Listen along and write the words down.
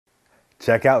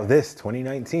Check out this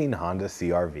 2019 Honda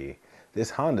CR-V.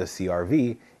 This Honda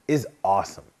CR-V is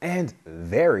awesome and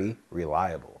very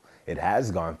reliable. It has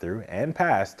gone through and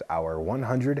passed our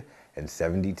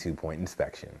 172-point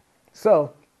inspection.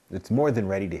 So, it's more than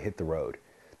ready to hit the road.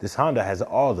 This Honda has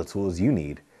all the tools you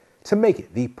need to make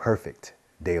it the perfect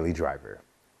daily driver.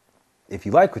 If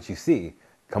you like what you see,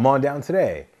 come on down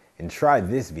today and try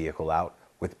this vehicle out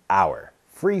with our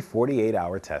free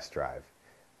 48-hour test drive.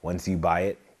 Once you buy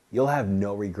it, you'll have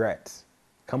no regrets.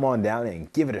 Come on down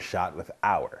and give it a shot with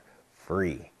our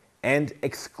free and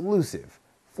exclusive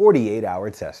 48-hour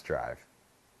test drive.